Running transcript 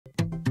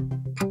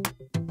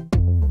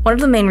One of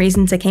the main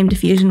reasons I came to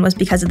Fusion was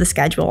because of the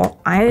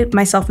schedule. I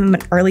myself am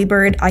an early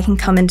bird. I can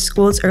come into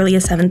school as early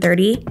as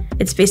 7:30.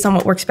 It's based on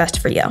what works best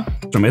for you.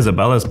 From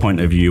Isabella's point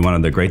of view, one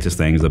of the greatest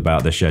things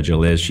about the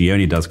schedule is she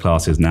only does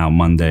classes now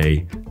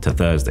Monday to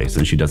Thursday,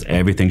 so she does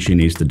everything she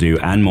needs to do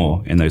and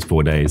more in those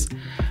 4 days.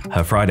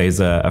 Her Fridays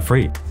are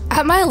free.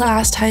 At my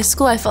last high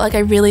school, I felt like I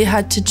really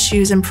had to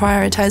choose and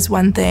prioritize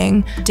one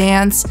thing: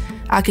 dance,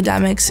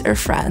 academics, or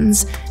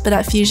friends. But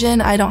at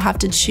Fusion, I don't have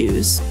to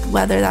choose,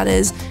 whether that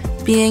is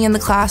being in the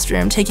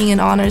classroom, taking an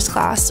honors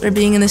class, or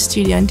being in the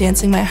studio and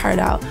dancing my heart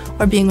out,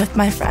 or being with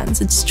my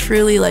friends. It's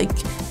truly like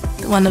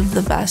one of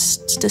the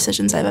best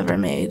decisions I've ever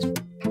made.